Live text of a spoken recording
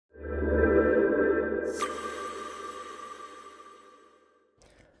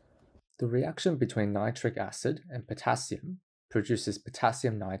The reaction between nitric acid and potassium produces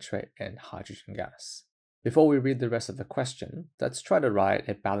potassium nitrate and hydrogen gas. Before we read the rest of the question, let's try to write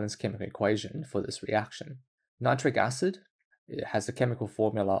a balanced chemical equation for this reaction. Nitric acid, it has a chemical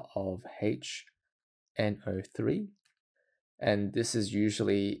formula of HNO3, and this is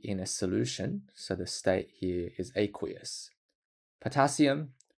usually in a solution, so the state here is aqueous.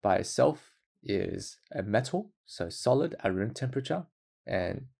 Potassium by itself is a metal, so solid at room temperature,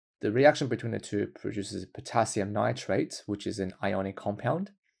 and the reaction between the two produces potassium nitrate, which is an ionic compound.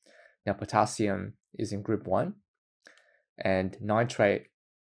 Now potassium is in group 1, and nitrate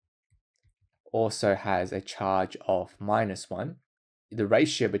also has a charge of -1. The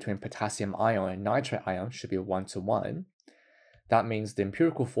ratio between potassium ion and nitrate ion should be 1:1. That means the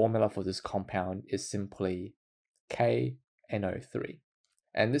empirical formula for this compound is simply KNO3,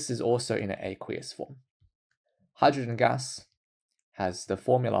 and this is also in an aqueous form. Hydrogen gas has the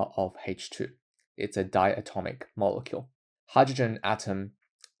formula of H2. It's a diatomic molecule. Hydrogen atom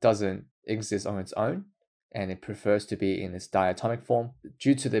doesn't exist on its own, and it prefers to be in its diatomic form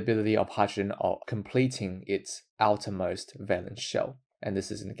due to the ability of hydrogen of completing its outermost valence shell, and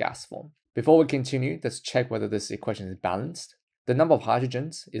this is in the gas form. Before we continue, let's check whether this equation is balanced. The number of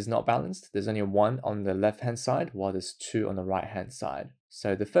hydrogens is not balanced. There's only 1 on the left-hand side, while there's 2 on the right-hand side.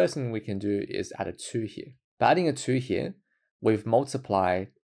 So the first thing we can do is add a 2 here. By adding a 2 here, we've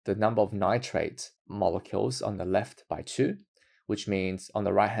multiplied the number of nitrate molecules on the left by 2, which means on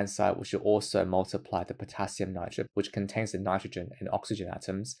the right-hand side, we should also multiply the potassium nitrate, which contains the nitrogen and oxygen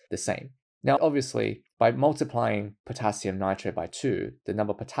atoms, the same. Now, obviously, by multiplying potassium nitrate by 2, the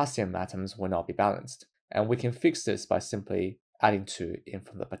number of potassium atoms will not be balanced. And we can fix this by simply adding 2 in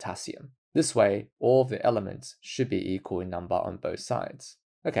from the potassium. This way, all of the elements should be equal in number on both sides.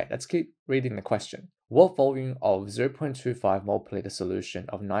 Okay, let's keep reading the question. What volume of 0.25 mol per liter solution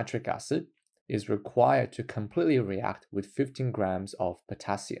of nitric acid is required to completely react with 15 grams of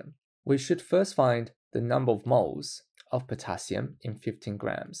potassium? We should first find the number of moles of potassium in 15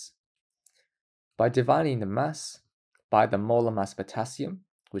 grams. By dividing the mass by the molar mass potassium,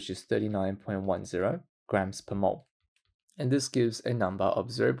 which is 39.10 grams per mole. And this gives a number of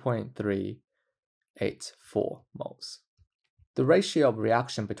 0.384 moles. The ratio of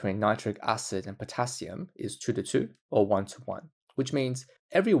reaction between nitric acid and potassium is 2:2 or 1:1, which means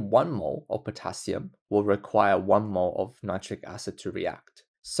every 1 mole of potassium will require 1 mole of nitric acid to react.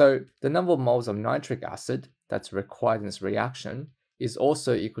 So the number of moles of nitric acid that's required in this reaction is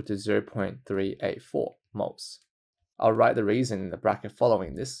also equal to 0.384 moles. I'll write the reason in the bracket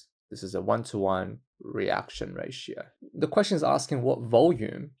following this. This is a 1:1 reaction ratio. The question is asking what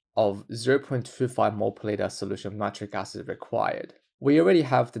volume of 0.25 mol per liter solution of nitric acid required. We already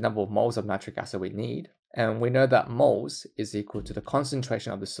have the number of moles of nitric acid we need, and we know that moles is equal to the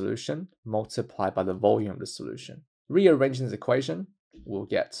concentration of the solution multiplied by the volume of the solution. Rearranging this equation, we'll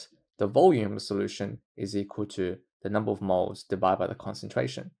get the volume of the solution is equal to the number of moles divided by the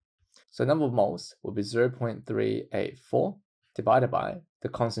concentration. So the number of moles will be 0.384 divided by the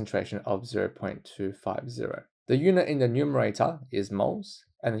concentration of 0.250. The unit in the numerator is moles,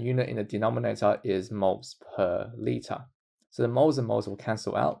 and the unit in the denominator is moles per liter. So the moles and moles will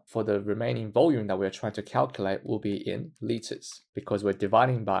cancel out. For the remaining volume that we're trying to calculate will be in liters, because we're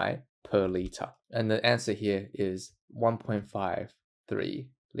dividing by per liter. And the answer here is 1.53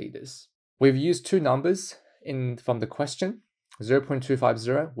 liters. We've used 2 numbers from the question,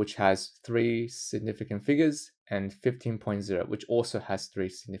 0.250, which has 3 significant figures, and 15.0, which also has 3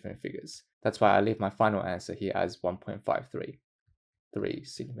 significant figures. That's why I leave my final answer here as 1.53, 3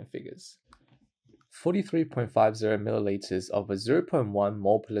 significant figures. 43.50 milliliters of a 0.1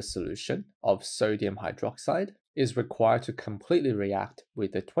 mol per liter solution of sodium hydroxide is required to completely react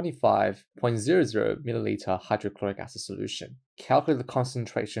with a 25.00 milliliter hydrochloric acid solution. Calculate the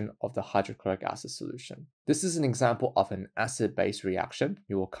concentration of the hydrochloric acid solution. This is an example of an acid-base reaction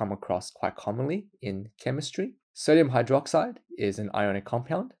you will come across quite commonly in chemistry. Sodium hydroxide is an ionic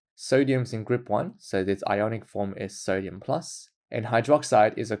compound. Sodium is in group 1, so its ionic form is sodium plus. And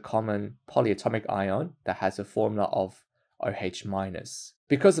hydroxide is a common polyatomic ion that has a formula of OH minus.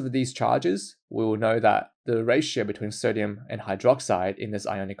 Because of these charges, we will know that the ratio between sodium and hydroxide in this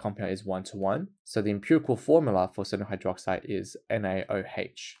ionic compound is 1:1. So the empirical formula for sodium hydroxide is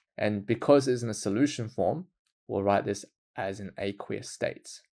NaOH. And because it's in a solution form, we'll write this as an aqueous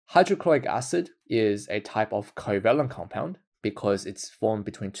state. Hydrochloric acid is a type of covalent compound because it's formed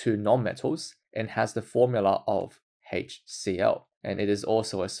between 2 nonmetals and has the formula of HCl, and it is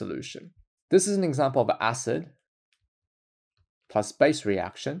also a solution. This is an example of an acid plus base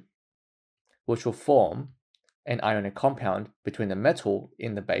reaction, which will form an ionic compound between the metal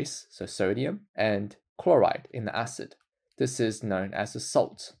in the base, so sodium, and chloride in the acid. This is known as a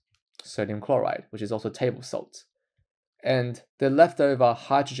salt, sodium chloride, which is also table salt. And the leftover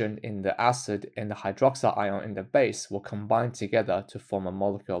hydrogen in the acid and the hydroxide ion in the base will combine together to form a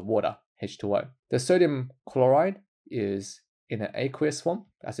molecule of water, H2O. The sodium chloride is in an aqueous form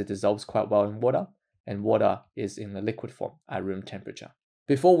as it dissolves quite well in water, and water is in the liquid form at room temperature.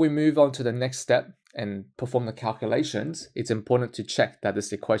 Before we move on to the next step and perform the calculations, it's important to check that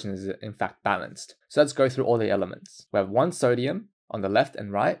this equation is in fact balanced. So let's go through all the elements. We have one sodium on the left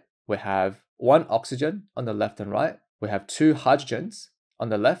and right. We have one oxygen on the left and right. We have two hydrogens on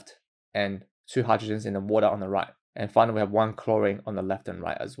the left and two hydrogens in the water on the right. And finally, we have one chlorine on the left and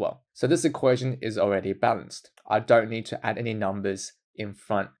right as well. So this equation is already balanced. I don't need to add any numbers in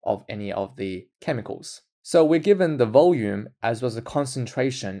front of any of the chemicals. So we're given the volume as well as the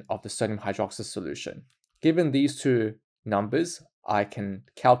concentration of the sodium hydroxide solution. Given these two numbers, I can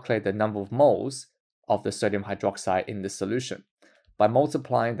calculate the number of moles of the sodium hydroxide in this solution by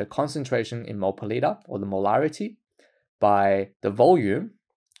multiplying the concentration in mole per liter, or the molarity, by the volume,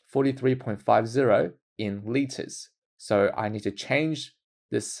 43.50 in liters. So I need to change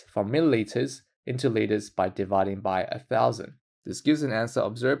this from milliliters into liters by dividing by 1,000. This gives an answer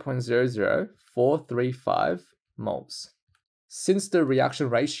of 0.00435 moles. Since the reaction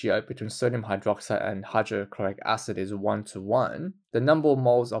ratio between sodium hydroxide and hydrochloric acid is 1:1, the number of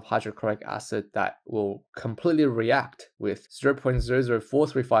moles of hydrochloric acid that will completely react with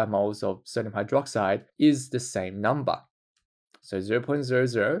 0.00435 moles of sodium hydroxide is the same number. So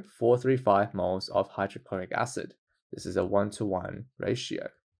 0.00435 moles of hydrochloric acid. This is a 1:1 ratio.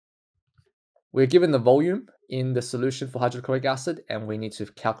 We're given the volume in the solution for hydrochloric acid, and we need to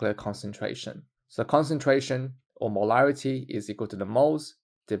calculate concentration. So concentration, or molarity, is equal to the moles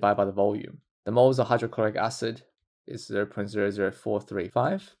divided by the volume. The moles of hydrochloric acid is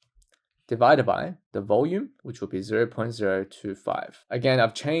 0.00435 divided by the volume, which will be 0.025. Again,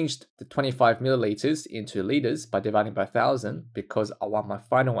 I've changed the 25 milliliters into liters by dividing by 1,000 because I want my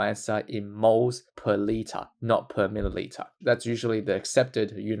final answer in moles per liter, not per milliliter. That's usually the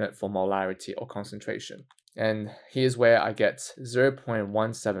accepted unit for molarity or concentration. And here's where I get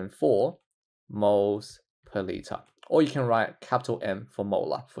 0.174 moles per liter. Or you can write capital M for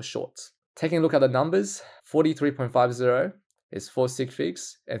molar for short. Taking a look at the numbers, 43.50 is 4 sig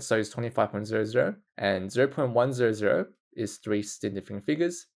figs, and so is 25.00, and 0.100 is 3 significant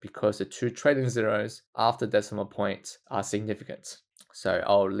figures because the 2 trailing zeros after decimal point are significant. So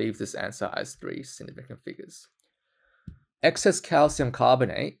I'll leave this answer as 3 significant figures. Excess calcium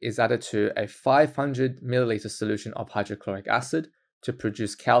carbonate is added to a 500 milliliter solution of hydrochloric acid to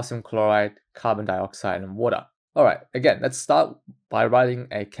produce calcium chloride, carbon dioxide, and water. Alright, again, let's start by writing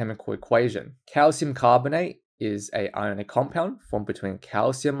a chemical equation. Calcium carbonate is an ionic compound formed between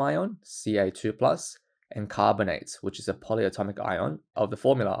calcium ion, Ca2+, and carbonates, which is a polyatomic ion of the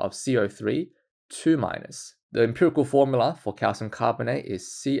formula of CO3, 2-. The empirical formula for calcium carbonate is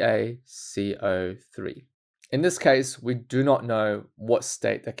CaCO3. In this case, we do not know what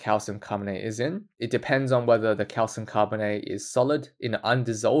state the calcium carbonate is in. It depends on whether the calcium carbonate is solid in an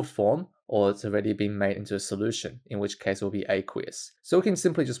undissolved form or it's already been made into a solution, in which case it will be aqueous. So we can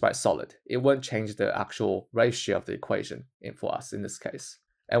simply just write solid. It won't change the actual ratio of the equation for us in this case.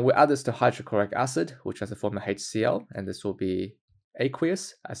 And we'll add this to hydrochloric acid, which has the formula HCl, and this will be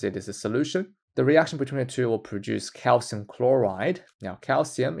aqueous as it is a solution. The reaction between the two will produce calcium chloride. Now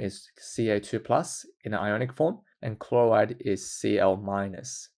calcium is Ca2+ in an ionic form, and chloride is Cl-.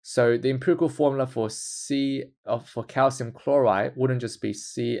 So the empirical formula for calcium chloride wouldn't just be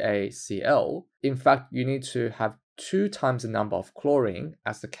CaCl. In fact, you need to have 2 times the number of chlorine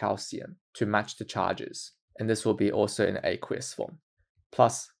as the calcium to match the charges. And this will be also in aqueous form.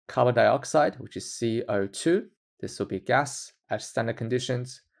 Plus carbon dioxide, which is CO2. This will be gas at standard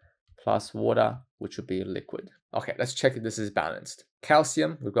conditions. Plus water, which will be liquid. Okay, let's check if this is balanced.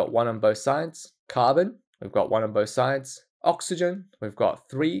 Calcium, we've got 1 on both sides. Carbon, we've got 1 on both sides. Oxygen, we've got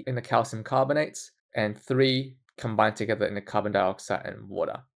 3 in the calcium carbonates and 3 combined together in the carbon dioxide and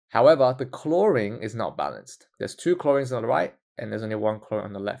water. However, the chlorine is not balanced. There's 2 chlorines on the right and there's only 1 chlorine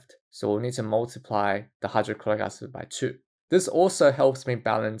on the left. So we'll need to multiply the hydrochloric acid by 2. This also helps me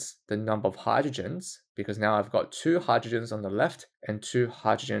balance the number of hydrogens because now I've got 2 hydrogens on the left and 2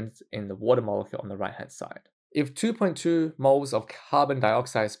 hydrogens in the water molecule on the right hand side. If 2.2 moles of carbon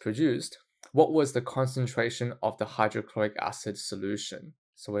dioxide is produced, what was the concentration of the hydrochloric acid solution?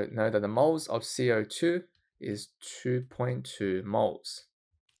 So we know that the moles of CO2 is 2.2 moles.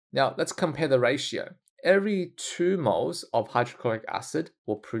 Now let's compare the ratio. every 2 moles of hydrochloric acid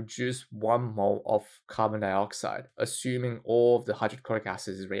will produce 1 mole of carbon dioxide, assuming all of the hydrochloric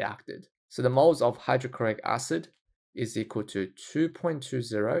acid is reacted. So the moles of hydrochloric acid is equal to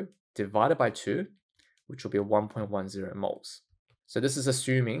 2.20 divided by 2, which will be 1.10 moles. So this is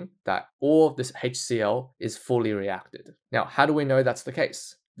assuming that all of this HCl is fully reacted. Now, how do we know that's the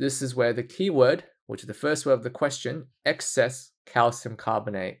case? This is where the keyword, which is the first word of the question, excess calcium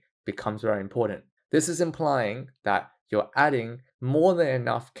carbonate, becomes very important. This is implying that you're adding more than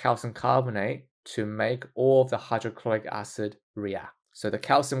enough calcium carbonate to make all of the hydrochloric acid react. So the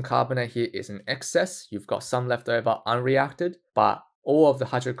calcium carbonate here is in excess. You've got some left over unreacted, but all of the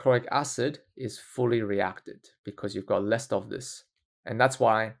hydrochloric acid is fully reacted because you've got less of this. And that's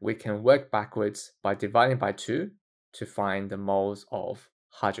why we can work backwards by dividing by 2 to find the moles of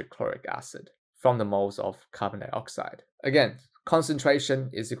hydrochloric acid from the moles of carbon dioxide. Again, concentration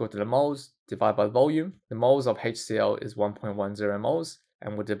is equal to the moles divided by the volume. The moles of HCl is 1.10 moles,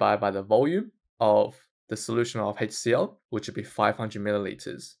 and we'll divide by the volume of the solution of HCl, which would be 500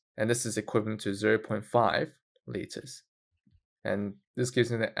 milliliters. And this is equivalent to 0.5 liters. And this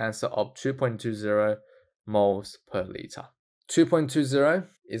gives me the answer of 2.20 moles per liter. 2.20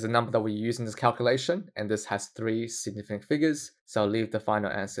 is a number that we use in this calculation, and this has 3 significant figures, so I'll leave the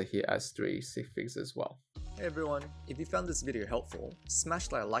final answer here as 3 significant figures as well. Hey everyone, if you found this video helpful, smash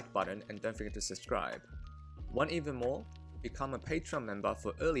that like button and don't forget to subscribe. Want even more? Become a Patreon member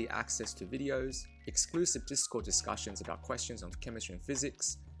for early access to videos, exclusive Discord discussions about questions on chemistry and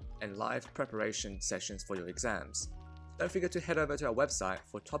physics, and live preparation sessions for your exams. Don't forget to head over to our website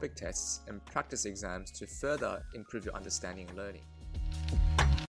for topic tests and practice exams to further improve your understanding and learning.